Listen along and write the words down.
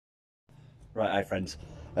Right, hi friends.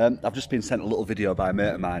 I've just been sent a little video by a mate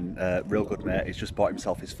of mine, real good mate. He's just bought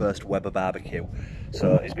himself his first Weber barbecue.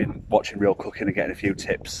 So he's been watching Real Cooking and getting a few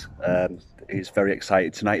tips. He's very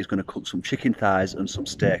excited. Tonight he's going to cook some chicken thighs and some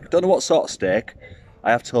steak. Don't know what sort of steak.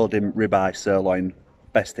 I have told him ribeye, sirloin,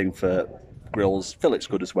 best thing for grills. Fillet's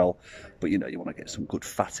good as well. But you know, you want to get some good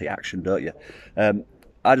fatty action, don't you?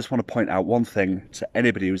 I just want to point out one thing to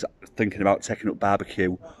anybody who's thinking about taking up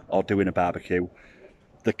barbecue or doing a barbecue.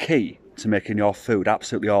 The key to making your food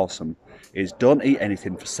absolutely awesome is don't eat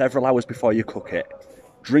anything for several hours before you cook it.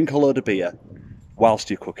 Drink a load of beer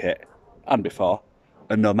whilst you cook it and before.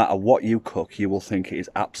 And no matter what you cook, you will think it is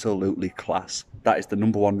absolutely class. That is the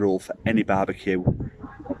 #1 rule for any barbecue.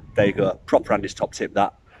 There you go. Proper Andy's top tip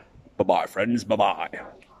that. Bye-bye, friends. Bye-bye.